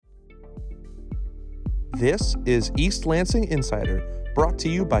This is East Lansing Insider, brought to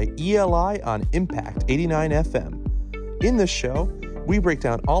you by ELI on Impact 89 FM. In this show, we break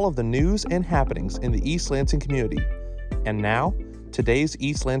down all of the news and happenings in the East Lansing community. And now, today's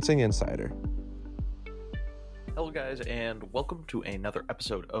East Lansing Insider. Hello guys, and welcome to another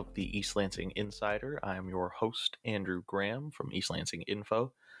episode of the East Lansing Insider. I'm your host, Andrew Graham from East Lansing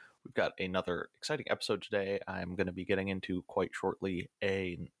Info. We've got another exciting episode today. I'm going to be getting into quite shortly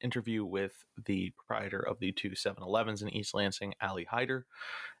an interview with the proprietor of the two 7-Elevens in East Lansing, Ali Haider,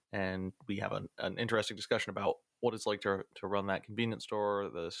 and we have an interesting discussion about what it's like to run that convenience store,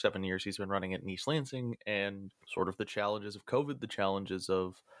 the 7 years he's been running it in East Lansing, and sort of the challenges of COVID, the challenges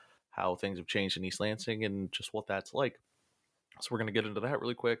of how things have changed in East Lansing, and just what that's like. So we're going to get into that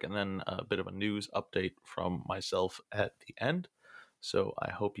really quick, and then a bit of a news update from myself at the end. So I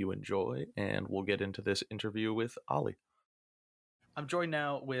hope you enjoy, and we'll get into this interview with Ali. I'm joined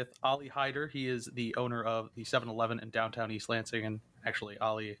now with Ali Haider. He is the owner of the 7-Eleven in downtown East Lansing. And actually,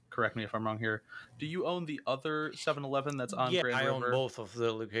 Ali, correct me if I'm wrong here. Do you own the other 7-Eleven that's on Grand River? Yeah, I own both of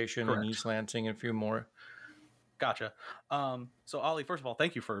the location in East Lansing and a few more. Gotcha. So Ali, first of all,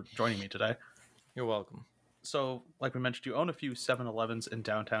 thank you for joining me today. You're welcome. So, like we mentioned, you own a few 7-Elevens in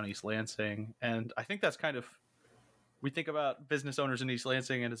downtown East Lansing, and I think that's kind of, we think about business owners in East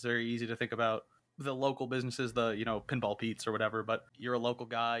Lansing, and it's very easy to think about the local businesses, the, Pinball Pete's or whatever, but you're a local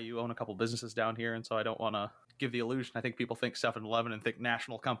guy, you own a couple businesses down here, and so I don't want to give the illusion. I think people think 7-Eleven and think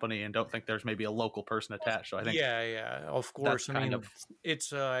national company and don't think there's maybe a local person attached. So I think of course.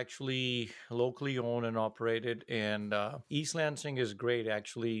 It's actually locally owned and operated, and East Lansing is great.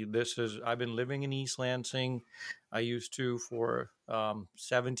 Actually, I've been living in East Lansing. I used to for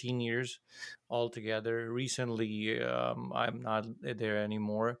 17 years altogether. Recently, I'm not there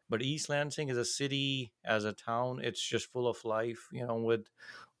anymore. But East Lansing is a city, as a town, it's just full of life, with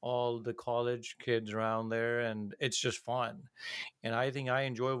all the college kids around there, and it's just fun. And I think I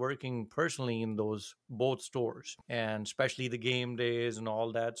enjoy working personally in those both stores, and especially the game days and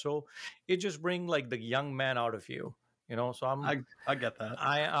all that. So it just brings like the young man out of you. So I get that.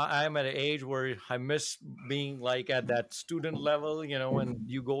 I'm at an age where I miss being like at that student level, and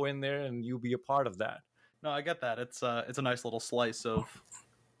you go in there and you be a part of that. No, I get that. It's a nice little slice of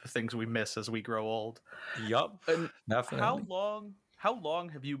the things we miss as we grow old. Yup, definitely. How long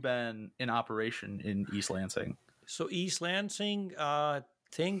have you been in operation in East Lansing? So East Lansing, I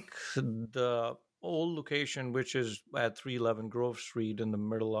think the old location, which is at 311 Grove Street in the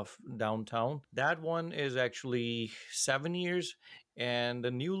middle of downtown, that one is actually 7 years. And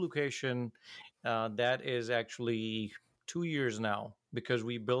the new location, that is actually 2 years now, because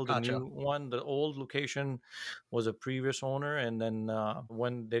we built a new one. The old location was a previous owner, and then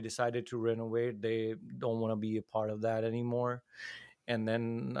when they decided to renovate, they don't want to be a part of that anymore. And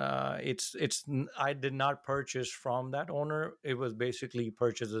then I did not purchase from that owner. It was basically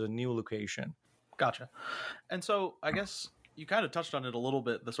purchased as a new location. Gotcha. And so I guess you kind of touched on it a little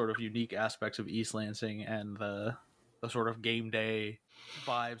bit, the sort of unique aspects of East Lansing and the sort of game day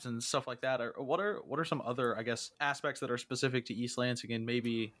vibes and stuff like that. What are some other, I guess, aspects that are specific to East Lansing? And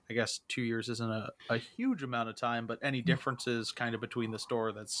maybe, I guess, 2 years isn't a huge amount of time, but any differences kind of between the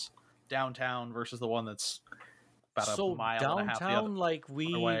store that's downtown versus the one that's about a mile downtown, and a half the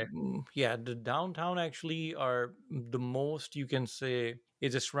other, the downtown actually are the most, you can say,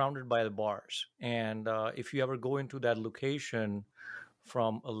 is surrounded by the bars. And if you ever go into that location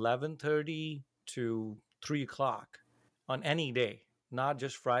from 11:30 to 3 o'clock on any day, not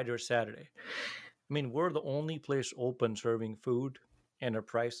just Friday or Saturday. I mean, we're the only place open serving food, and our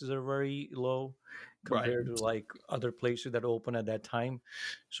prices are very low compared to like other places that open at that time.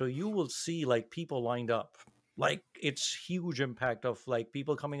 So you will see like people lined up. Like, it's huge impact of like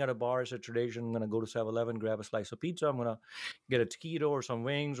people coming out of bars at tradition. I'm going to go to 7-Eleven, grab a slice of pizza. I'm going to get a taquito or some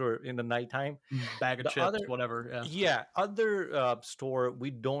wings, or in the nighttime, bag of chips, whatever. Yeah. Other store,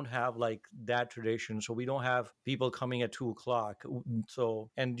 we don't have like that tradition. So we don't have people coming at 2 o'clock. So,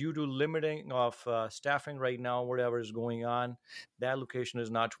 and due to limiting of staffing right now, whatever is going on, that location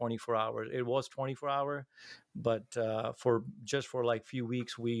is not 24 hours. It was 24 hour, but for like few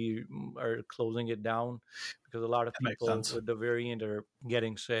weeks, we are closing it down, because a lot of people with the variant are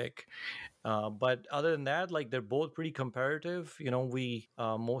getting sick. But other than that, like, they're both pretty comparative. We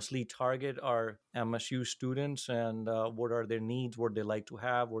mostly target our MSU students and what are their needs, what they like to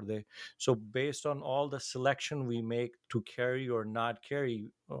have, so based on all the selection we make to carry or not carry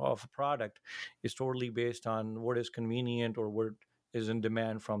of a product is totally based on what is convenient or what is in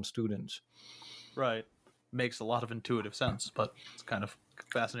demand from students. Right. Makes a lot of intuitive sense, but it's kind of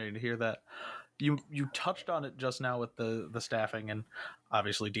fascinating to hear that. You touched on it just now with the staffing and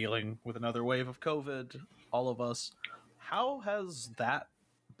obviously dealing with another wave of COVID, all of us. How has that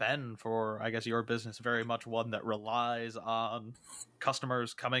been for, I guess, your business? Very much one that relies on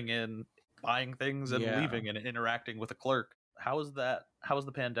customers coming in, buying things and Yeah. leaving and interacting with a clerk. How is that? How has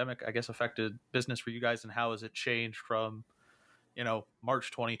the pandemic, I guess, affected business for you guys, and how has it changed from,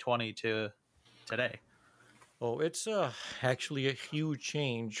 March 2020 to today? Oh, it's actually a huge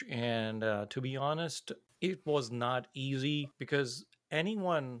change. And to be honest, it was not easy because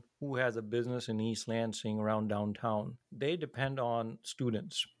anyone who has a business in East Lansing around downtown, they depend on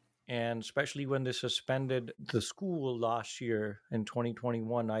students. And especially when they suspended the school last year in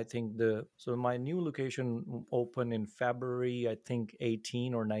 2021, I think so my new location opened in February, I think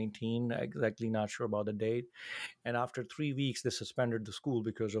 18 or 19, exactly not sure about the date. And after 3 weeks, they suspended the school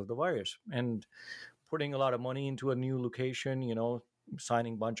because of the virus. And putting a lot of money into a new location,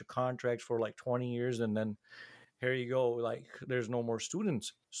 signing a bunch of contracts for like 20 years, and then here you go, like there's no more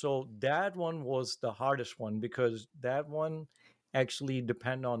students. So that one was the hardest one because that one actually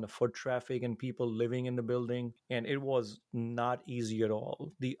depend on the foot traffic and people living in the building, and it was not easy at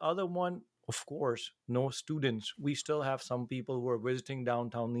all. The other one, of course, no students. We still have some people who are visiting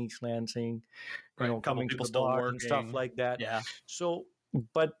downtown East Lansing, Right, a couple coming to people the still bars and stuff working. like that. Yeah, So,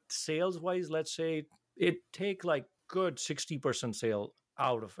 but sales wise, let's say it take like good 60% sale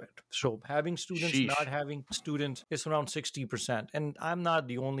out of it. So having students, not sheesh. having students, is around 60%. And I'm not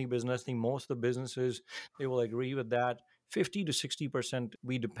the only business. I think most of the businesses, they will agree with that. 50 to 60%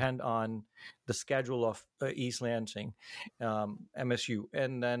 we depend on the schedule of East Lansing, MSU.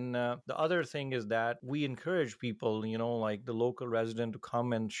 And then the other thing is that we encourage people, like the local resident, to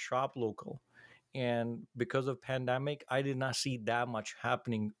come and shop local. And because of pandemic, I did not see that much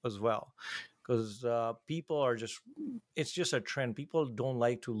happening as well, because people are just, it's just a trend. People don't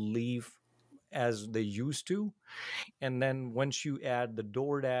like to leave as they used to. And then once you add the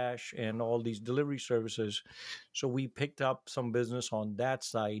DoorDash and all these delivery services, so we picked up some business on that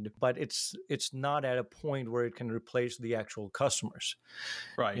side, but it's not at a point where it can replace the actual customers.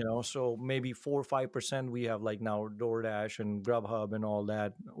 Right. So maybe 4 or 5% we have like now DoorDash and Grubhub and all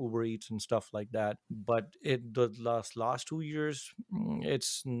that, Uber Eats and stuff like that. But the last 2 years,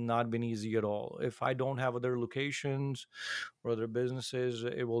 it's not been easy at all. If I don't have other locations or other businesses,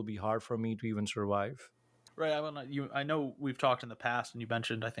 it will be hard for me to even survive. Right. I know we've talked in the past, and you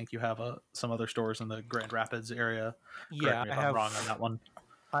mentioned, I think you have some other stores in the Grand Rapids area. Correct Yeah, me if I'm wrong on that one.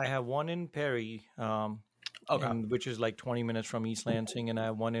 I have one in Perry, Okay. which is like 20 minutes from East Lansing, and I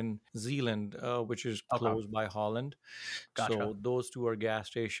have one in Zealand, which is Okay. close by Holland. Gotcha. So those two are gas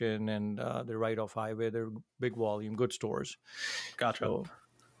station, and they're right off highway. They're big volume, good stores. Gotcha. So,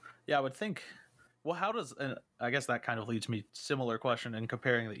 Yeah, I would think. Well, how does, and I guess that kind of leads me similar question in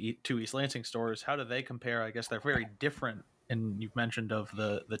comparing the two East Lansing stores. How do they compare? I guess they're very different. And you've mentioned of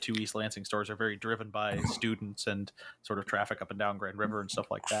the two East Lansing stores are very driven by students and sort of traffic up and down Grand River and stuff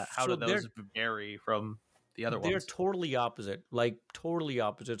like that. How so do those vary from the other they're ones? totally opposite, like totally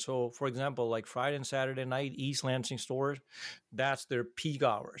opposite. So, for example, like Friday and Saturday night, East Lansing stores, that's their peak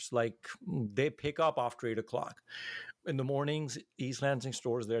hours. Like they pick up after 8 o'clock. In the mornings, East Lansing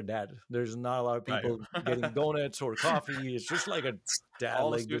stores, they're dead. There's not a lot of Right. people getting donuts or coffee. It's just like a dead,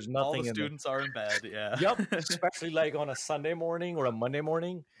 like there's all nothing the in there. students are in bed. Yeah. Yep, especially like on a Sunday morning or a Monday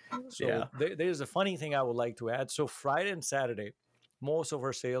morning. So Yeah. there's a funny thing I would like to add. So Friday and Saturday, most of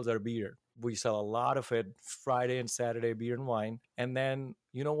our sales are beer. We sell a lot of it Friday and Saturday, beer and wine. And then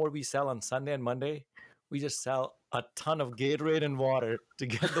you know what we sell on Sunday and Monday? We just sell a ton of Gatorade and water to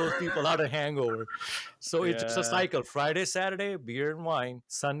get those people out of hangover. So it's just a Yeah. cycle. Friday, Saturday, beer and wine.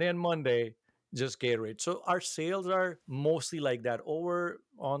 Sunday and Monday, just Gatorade. So our sales are mostly like that. Over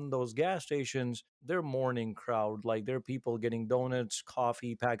on those gas stations, they're morning crowd. Like there are people getting donuts,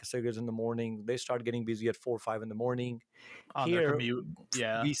 coffee, pack of cigarettes in the morning. They start getting busy at 4 or 5 in the morning. On their Here, commute.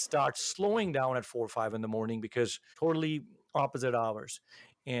 Yeah. we start slowing down at 4 or 5 in the morning because totally opposite hours.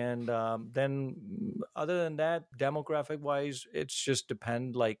 And then other than that, demographic wise, it's just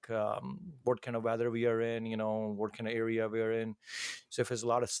depend like what kind of weather we are in, what kind of area we are in. So if there's a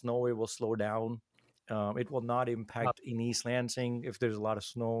lot of snow, it will slow down. It will not impact in East Lansing. If there's a lot of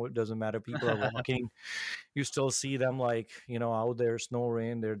snow, it doesn't matter. People are walking. You still see them like, out there, snow,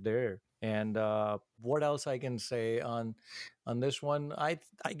 rain, they're there. And what else I can say on this one? I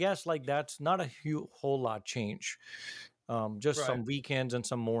guess like that's not a whole lot change. Just Right. some weekends and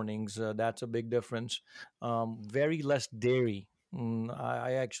some mornings. That's a big difference. Very less dairy.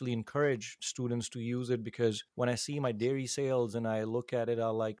 I actually encourage students to use it because when I see my dairy sales and I look at it, I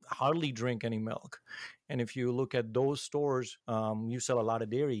like hardly drink any milk. And if you look at those stores, you sell a lot of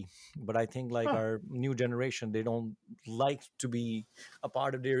dairy. But I think like Huh. our new generation, they don't like to be a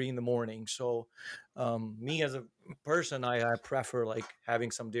part of dairy in the morning. So me as a person, I prefer like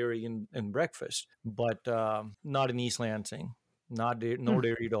having some dairy in breakfast, but not in East Lansing. No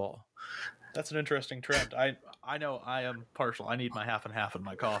dairy at all. That's an interesting trend. I know I am partial. I need my half and half in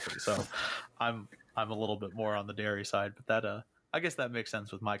my coffee, so I'm a little bit more on the dairy side. But that I guess that makes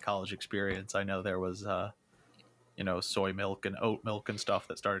sense with my college experience. I know there was soy milk and oat milk and stuff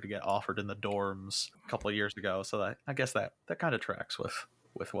that started to get offered in the dorms a couple of years ago. So I guess that kind of tracks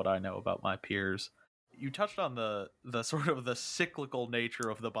with what I know about my peers. You touched on the sort of the cyclical nature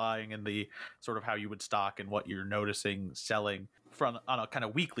of the buying and the sort of how you would stock and what you're noticing selling from on a kind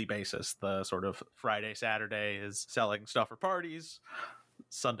of weekly basis. The sort of Friday, Saturday is selling stuff for parties,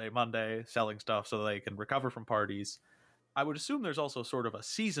 Sunday, Monday selling stuff so they can recover from parties. I would assume there's also sort of a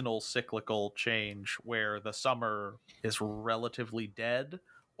seasonal cyclical change where the summer is relatively dead,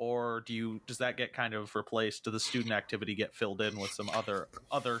 or does that get kind of replaced? Does the student activity get filled in with some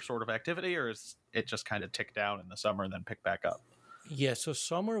other sort of activity, or is it just kind of tick down in the summer and then pick back up? Yeah, so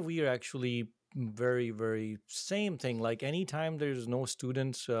summer we are actually very, very same thing. Like anytime there's no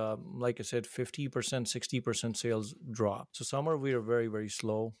students, like I said, 50%, 60% sales drop. So summer we are very, very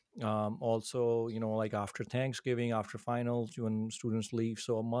slow. Also, like after Thanksgiving, after finals, when students leave.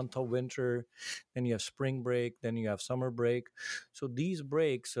 So a month of winter, then you have spring break, then you have summer break. So these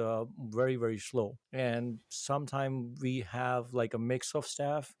breaks very, very slow. And sometimes we have like a mix of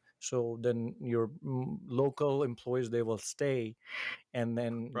staff. So then your local employees, they will stay, and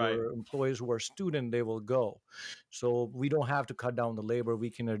then Right. your employees who are student, they will go. So we don't have to cut down the labor,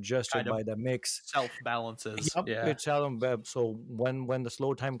 we can adjust it Kind of by the mix. self balances. Yep, Yeah. it's Alan Web. So when the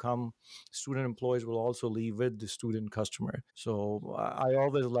slow time come, student employees will also leave with the student customer. So I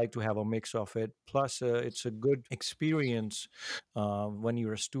always like to have a mix of it. Plus, it's a good experience when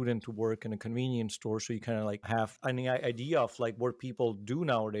you're a student to work in a convenience store. So you kind of like have an idea of like what people do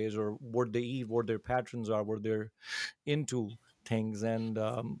nowadays, or what they eat, what their patrons are, what they're into things, and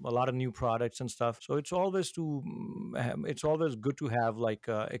a lot of new products and stuff. So it's always good to have like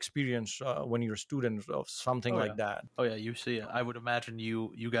experience when you're a student of something Oh yeah. like that. Oh yeah. You see it. I would imagine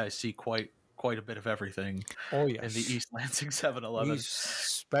you guys see quite a bit of everything Oh in the yes, East Lansing 7-Eleven.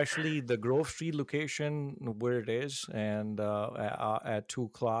 especially the Grove Street location where it is, and at 2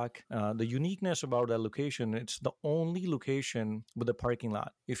 o'clock. The uniqueness about that location, it's the only location with a parking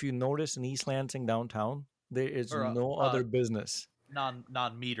lot. If you notice in East Lansing downtown, there is Or no other business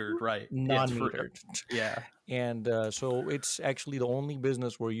non-metered, right? Yeah, it's free. non-metered. Yeah. And so it's actually the only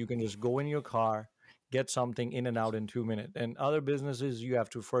business where you can just go in your car, get something in and out in 2 minutes. And other businesses, you have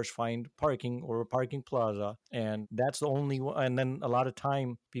to first find parking or a parking plaza, and that's the only one. And then a lot of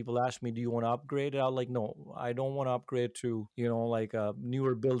time people ask me, do you want to upgrade? I'm like, no, I don't want to upgrade to like a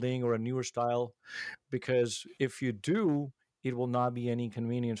newer building or a newer style, because if you do, it will not be any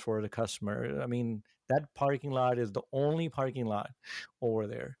convenience for the customer. I mean, that parking lot is the only parking lot over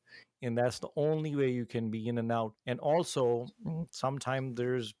there. And that's the only way you can be in and out. And also, sometimes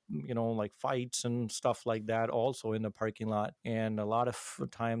there's, like fights and stuff like that also in the parking lot. And a lot of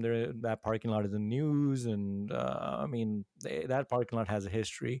time that parking lot is in news. And I mean, that parking lot has a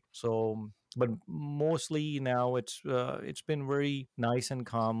history. So but mostly now it's been very nice and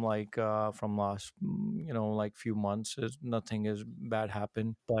calm, like from last like few months. Nothing is bad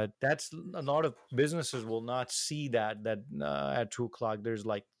happened, but that's a lot of businesses will not see that at 2 o'clock there's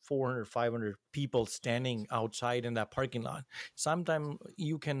like 400 500 people standing outside in that parking lot. Sometimes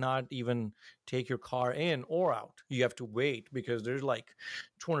you cannot even take your car in or out. You have to wait because there's like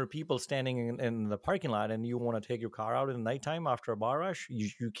 200 people standing in the parking lot, and you want to take your car out in the nighttime after a bar rush,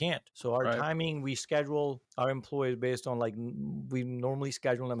 you can't. So our Right. timing, we schedule our employees based on like, we normally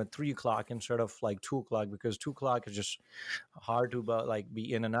schedule them at 3 o'clock instead of like 2 o'clock, because 2 o'clock is just hard to like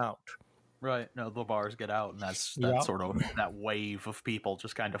be in and out. Right. No, the bars get out, and that's Yeah. sort of that wave of people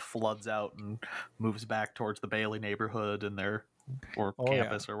just kind of floods out and moves back towards the Bailey neighborhood and or Oh yeah.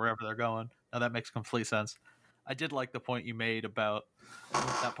 campus or wherever they're going. Now that makes complete sense. I did like the point you made about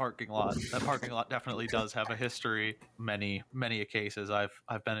that parking lot. That parking lot definitely does have a history. Many a cases I've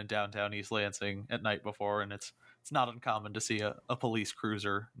been in downtown East Lansing at night before, and it's not uncommon to see a police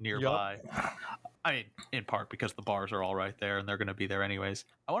cruiser nearby. Yep. I mean, in part because the bars are all right there and they're going to be there anyways.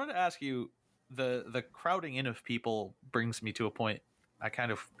 I wanted to ask you, the crowding in of people brings me to a point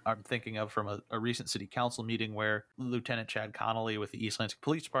I'm thinking of from a recent city council meeting where Lieutenant Chad Connolly with the East Lansing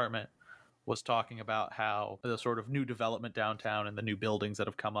Police Department was talking about how the sort of new development downtown and the new buildings that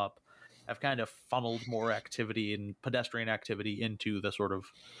have come up have kind of funneled more activity and pedestrian activity into the sort of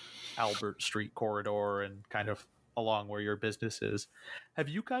Albert Street corridor and kind of along where your business is. Have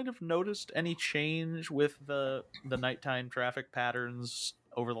you kind of noticed any change with the nighttime traffic patterns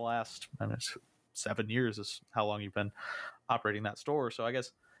over the last 7 years is how long you've been operating that store? So I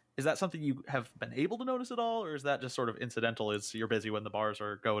guess, is that something you have been able to notice at all, or is that just sort of incidental? Is you're busy when the bars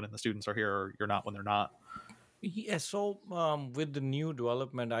are going and the students are here, or you're not when they're not? Yeah, so with the new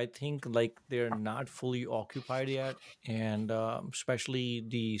development, I think like they're not fully occupied yet, and especially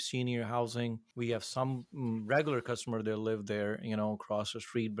the senior housing, we have some regular customer that live there, across the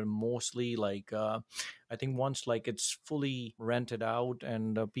street, but mostly like I think once like it's fully rented out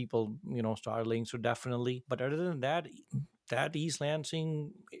and people start living, so definitely. But other than that, that East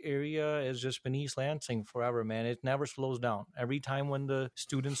Lansing area has just been East Lansing forever, man. It never slows down. Every time when the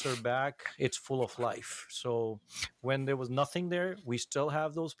students are back, it's full of life. So when there was nothing there, we still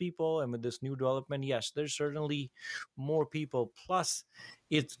have those people. And with this new development, yes, there's certainly more people. Plus,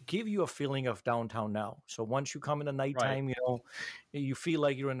 it gives you a feeling of downtown now. So once you come in the nighttime, you feel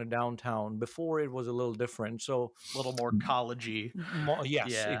like you're in a downtown. Before it was a little different. So a little more collegey. Yes,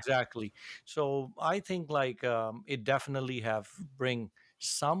 Yeah. exactly. So I think like it definitely have bring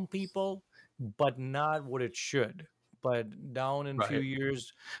some people, but not what it should. But down in a few Right.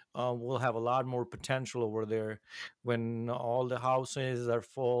 years, we'll have a lot more potential over there when all the houses are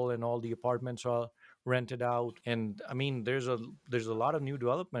full and all the apartments are rented out. And I mean, there's a lot of new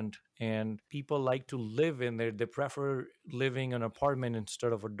development, and people like to live in there. They prefer living in an apartment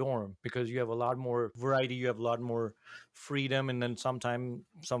instead of a dorm because you have a lot more variety, you have a lot more freedom, and then sometime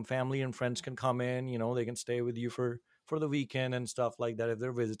some family and friends can come in. They can stay with you for the weekend and stuff like that if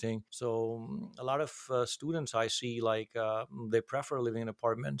they're visiting. So a lot of students I see like they prefer living in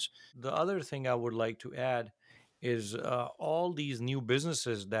apartments. The other thing I would like to add is all these new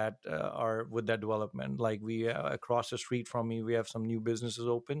businesses that are with that development. Like we across the street from me, we have some new businesses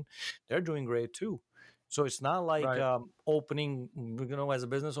open. They're doing great too. So it's not like Right. opening, as a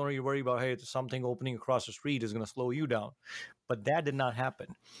business owner, you worry about, hey, something opening across the street is going to slow you down. But that did not happen.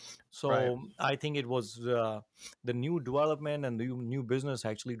 Right. So I think it was the new development and the new business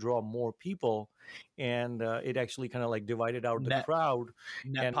actually draw more people, and it actually kind of like divided out the Net crowd.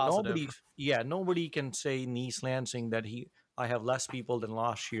 net And positive. nobody can say in East Lansing that I have less people than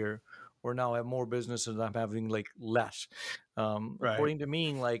last year, or now I have more businesses. I'm having like less. Right. According to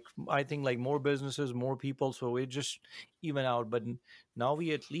me, like I think like more businesses, more people, so it just even out. But now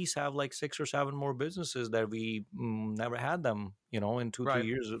we at least have like 6 or 7 more businesses that we never had them. In 2 3 Right.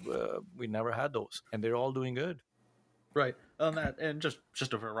 years, we never had those, and they're all doing good. Right. On that, and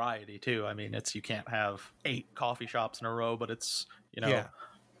just a variety too. I mean, you can't have 8 coffee shops in a row, but it's Yeah.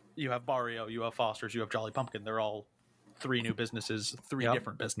 you have Barrio, you have Foster's, you have Jolly Pumpkin. They're all 3 new businesses, 3 Yep.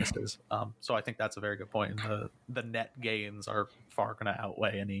 different businesses. So I think that's a very good point. And the net gains are far going to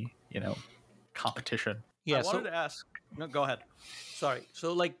outweigh any competition. Yeah. I wanted to ask. No, go ahead. Sorry.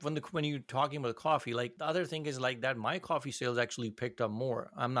 So like when you're talking about coffee, like the other thing is like that my coffee sales actually picked up more.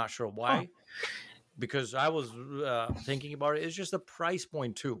 I'm not sure why, because I was thinking about it. It's just the price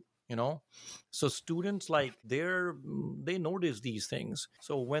point too. So students like they notice these things.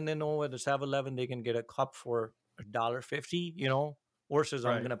 So when they know at the 7-Eleven they can get a cup for $1.50, versus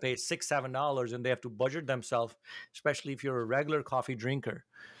I'm Right. going to pay $6 7, and they have to budget themselves, especially if you're a regular coffee drinker.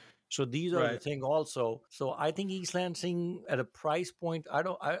 So these are the Right. thing also. So I think East Lansing at a price point, I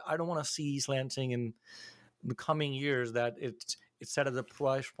don't want to see East Lansing in the coming years that it's set at the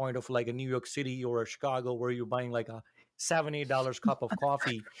price point of like a New York City or a Chicago where you're buying like a $7 8 cup of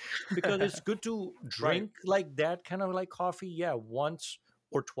coffee, because it's good to drink like that kind of like coffee, yeah, once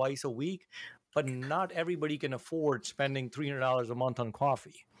or twice a week, but not everybody can afford spending $300 a month on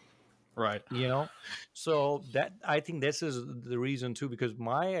coffee. Right. So that I think this is the reason too, because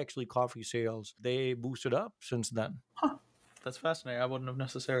my actually coffee sales, they boosted up since then. Huh. That's fascinating. I wouldn't have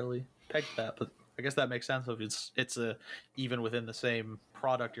necessarily pegged that, but I guess that makes sense. If it's a even within the same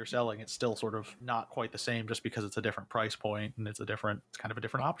product you're selling, it's still sort of not quite the same just because it's a different price point and it's kind of a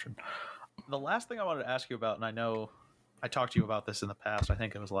different option. The last thing I wanted to ask you about, and I know I talked to you about this in the past, I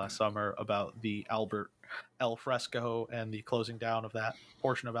think it was last summer, about the Albert El Fresco and the closing down of that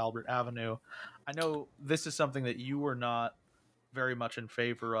portion of Albert Avenue. I know this is something that you were not very much in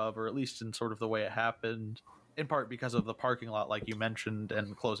favor of, or at least in sort of the way it happened, in part because of the parking lot, like you mentioned,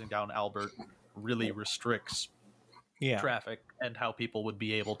 and closing down Albert really restricts traffic and how people would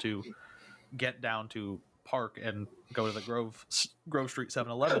be able to get down to Park and go to the Grove Street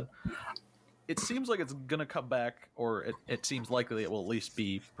 7-Eleven. It seems like it's going to come back, or it seems likely it will at least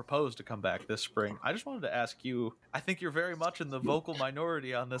be proposed to come back this spring. I just wanted to ask you, I think you're very much in the vocal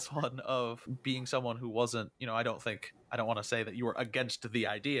minority on this one of being someone who wasn't, I don't think I don't want to say that you were against the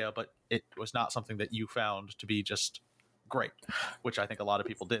idea, but it was not something that you found to be just great, which I think a lot of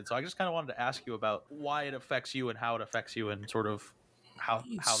people did. So I just kind of wanted to ask you about why it affects you and how it affects you, and sort of how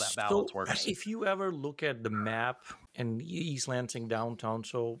that balance works. If you ever look at the map in East Lansing downtown,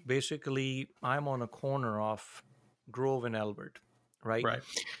 so basically I'm on a corner of Grove and Albert, right? Right.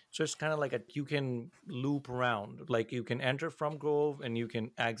 So it's kind of like you can loop around. Like you can enter from Grove and you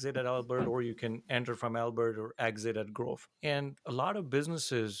can exit at Albert, or you can enter from Albert or exit at Grove. And a lot of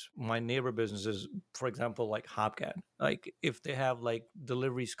businesses, my neighbor businesses, for example, like Hopcat, like if they have like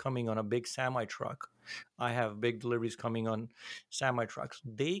deliveries coming on a big semi truck, I have big deliveries coming on semi trucks.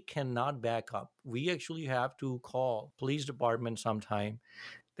 They cannot back up. We actually have to call police department sometime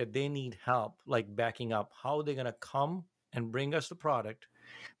that they need help, like backing up. How are they going to come and bring us the product?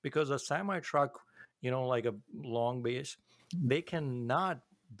 Because a semi truck, like a long base, they cannot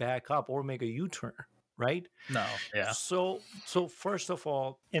back up or make a U-turn, right? No, yeah. So first of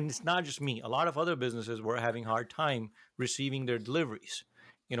all, and it's not just me, a lot of other businesses were having a hard time receiving their deliveries.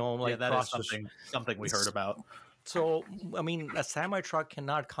 Like that is something we heard about. So, I mean, a semi truck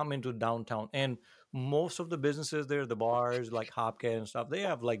cannot come into downtown. And most of the businesses there, the bars like Hopcat and stuff, they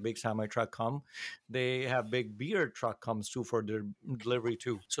have like big semi truck come. They have big beer truck comes too for their delivery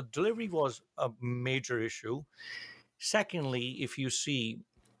too. So delivery was a major issue. Secondly, if you see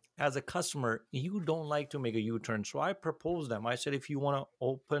as a customer, you don't like to make a U-turn. So I proposed them. I said, if you want to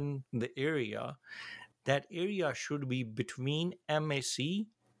open the area, that area should be between MAC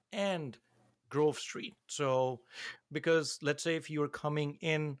and Grove Street. So, because let's say if you're coming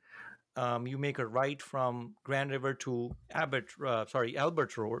in, you make a right from Grand River to Albert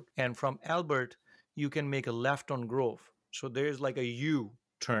Road, and from Albert you can make a left on Grove. So there's like a U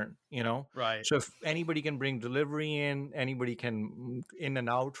turn, Right. So if anybody can bring delivery in, anybody can in and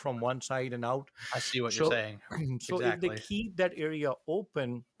out from one side and out. I see what you're saying. So exactly. if they keep that area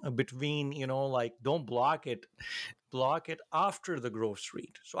open between, like don't block it after the Grove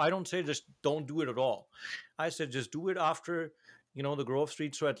Street. So I don't say just don't do it at all. I said just do it after, the Grove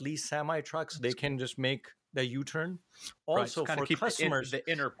Street. So at least semi trucks, they can just make the U-turn. Also, right, so for keep customers, the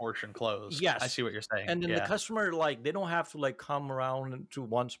inner portion closed. Yes, I see what you're saying. And then the customer, like, they don't have to like come around to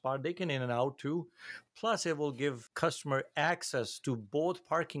one spot. They can in and out too. Plus, it will give customer access to both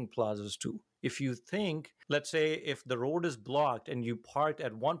parking plazas too. If you think, let's say, if the road is blocked and you parked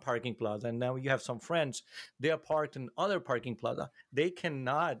at one parking plaza, and now you have some friends, they are parked in other parking plaza, they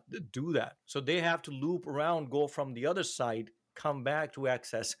cannot do that. So they have to loop around, go from the other side, come back to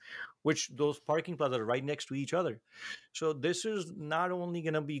access, which those parking plazas are right next to each other. So this is not only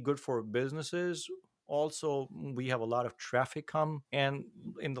going to be good for businesses, also we have a lot of traffic come. And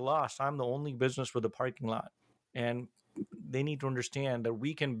in the last, I'm the only business with a parking lot. And they need to understand that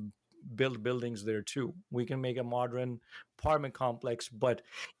we can build buildings there too. We can make a modern apartment complex, but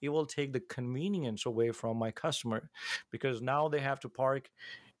it will take the convenience away from my customer, because now they have to park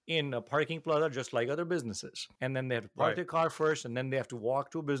in a parking plaza just like other businesses, and then they have to park their car first, and then they have to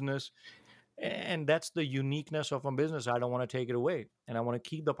walk to a business. And that's the uniqueness of a business. I don't want to take it away, and I want to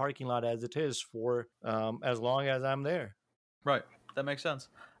keep the parking lot as it is for as long as I'm there. Right, that makes sense.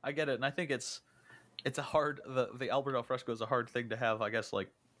 I get it. And I think it's a hard, the Albert EL Fresco is a hard thing to have, I guess, like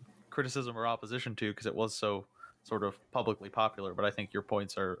criticism or opposition to, because it was so sort of publicly popular. But I think your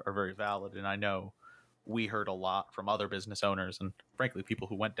points are very valid, and I know we heard a lot from other business owners and frankly people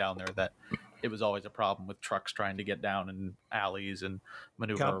who went down there that it was always a problem with trucks trying to get down in alleys and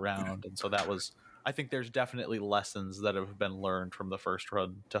maneuver around. And so that was, I think there's definitely lessons that have been learned from the first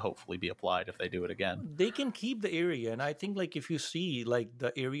run to hopefully be applied if they do it again. They can keep the area. And I think like if you see like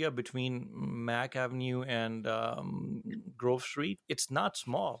the area between Mac Avenue and Grove Street, it's not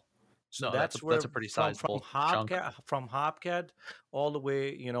small. So no, that's a pretty sizable chunk. From Hopcat all the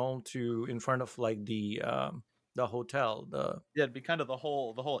way, to in front of like the hotel. It'd be kind of the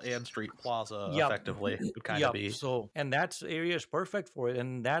whole Ann Street Plaza effectively would kind of be. So, and that area is perfect for it,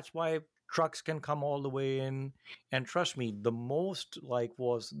 and that's why trucks can come all the way in. And trust me, the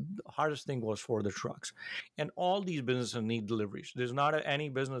hardest thing was for the trucks. And all these businesses need deliveries. There's not any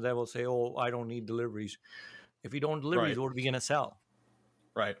business that will say, "Oh, I don't need deliveries." If you don't deliveries, what are we gonna sell?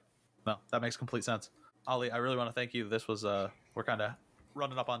 Right. No, that makes complete sense. Ali, I really want to thank you. This was we're kind of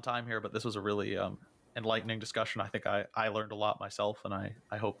running up on time here, but this was a really enlightening discussion. I think I learned a lot myself, and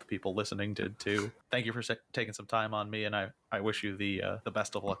I hope the people listening did too. Thank you for taking some time on me, and I wish you the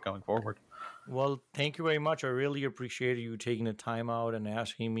best of luck going forward. Well, thank you very much. I really appreciate you taking the time out and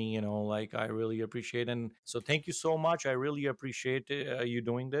asking me, I really appreciate it. And so thank you so much. I really appreciate you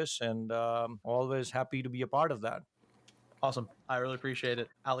doing this, and always happy to be a part of that. Awesome. I really appreciate it.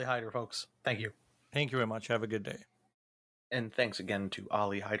 Ali Haider, folks. Thank you. Thank you very much. Have a good day. And thanks again to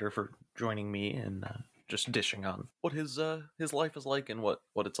Ali Haider for joining me and just dishing on what his life is like and what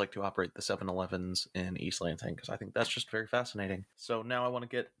it's like to operate the 7-Elevens in East Lansing, because I think that's just very fascinating. So now I want to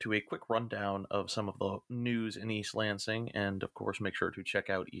get to a quick rundown of some of the news in East Lansing, and of course make sure to check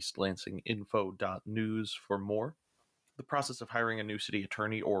out eastlansinginfo.news for more. The process of hiring a new city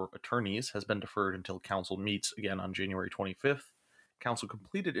attorney or attorneys has been deferred until council meets again on January 25th. Council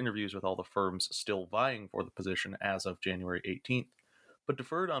completed interviews with all the firms still vying for the position as of January 18th, but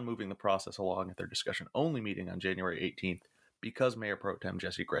deferred on moving the process along at their discussion-only meeting on January 18th because Mayor Pro Tem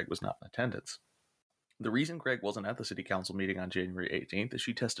Jessie Gregg was not in attendance. The reason Gregg wasn't at the City Council meeting on January 18th is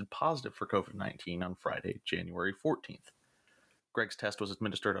she tested positive for COVID-19 on Friday, January 14th. Gregg's test was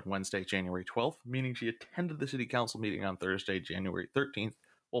administered on Wednesday, January 12th, meaning she attended the City Council meeting on Thursday, January 13th,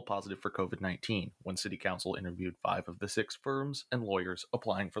 while positive for COVID-19, when City Council interviewed 5 of the 6 firms and lawyers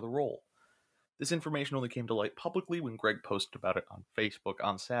applying for the role. This information only came to light publicly when Gregg posted about it on Facebook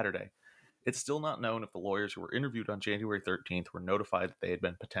on Saturday. It's still not known if the lawyers who were interviewed on January 13th were notified that they had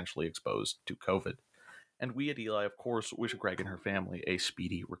been potentially exposed to COVID. And we at Eli, of course, wish Gregg and her family a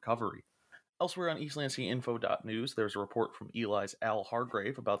speedy recovery. Elsewhere on eastlansinginfo.news, there's a report from Eli's Al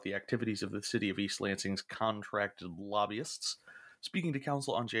Hargrave about the activities of the City of East Lansing's contracted lobbyists. Speaking to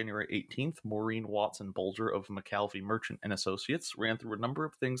council on January 18th, Maureen Watson-Bolger of McAlvey Merchant & Associates ran through a number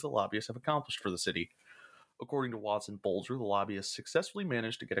of things the lobbyists have accomplished for the city. According to Watson-Bolger, the lobbyists successfully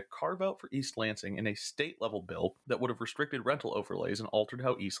managed to get a carve-out for East Lansing in a state-level bill that would have restricted rental overlays and altered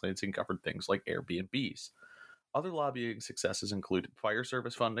how East Lansing governed things like Airbnbs. Other lobbying successes included fire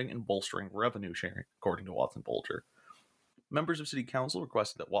service funding and bolstering revenue sharing, according to Watson-Bolger. Members of City Council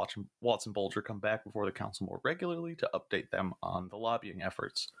requested that Watson-Bolger come back before the council more regularly to update them on the lobbying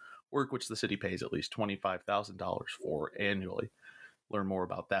efforts, work which the city pays at least $25,000 for annually. Learn more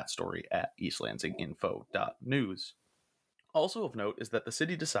about that story at eastlansinginfo.news. Also of note is that the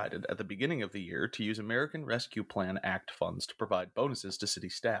city decided at the beginning of the year to use American Rescue Plan Act funds to provide bonuses to city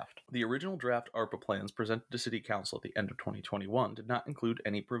staff. The original draft ARPA plans presented to City Council at the end of 2021 did not include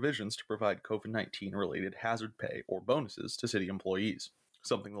any provisions to provide COVID-19 related hazard pay or bonuses to city employees,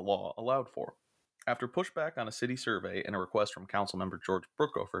 something the law allowed for. After pushback on a city survey and a request from Councilmember George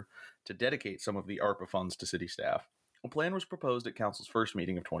Brookover to dedicate some of the ARPA funds to city staff, a plan was proposed at Council's first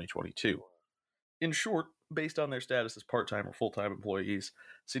meeting of 2022. In short, based on their status as part-time or full-time employees,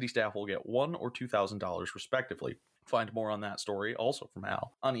 city staff will get $1,000 or $2,000 respectively. Find more on that story, also from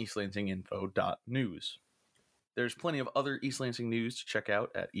Al, on eastlansinginfo.news. There's plenty of other East Lansing news to check out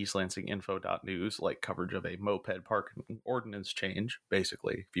at eastlansinginfo.news, like coverage of a moped parking ordinance change.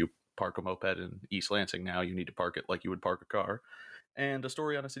 Basically, if you park a moped in East Lansing now, you need to park it like you would park a car. And a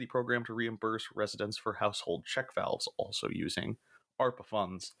story on a city program to reimburse residents for household check valves, also using ARPA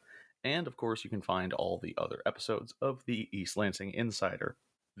funds. And, of course, you can find all the other episodes of the East Lansing Insider.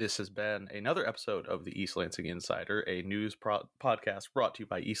 This has been another episode of the East Lansing Insider, a news podcast brought to you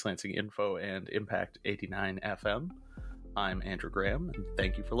by East Lansing Info and Impact 89 FM. I'm Andrew Graham, and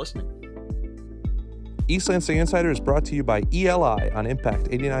thank you for listening. East Lansing Insider is brought to you by ELI on Impact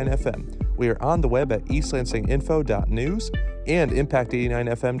 89 FM. We are on the web at eastlansinginfo.news and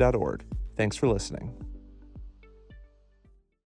impact89fm.org. Thanks for listening.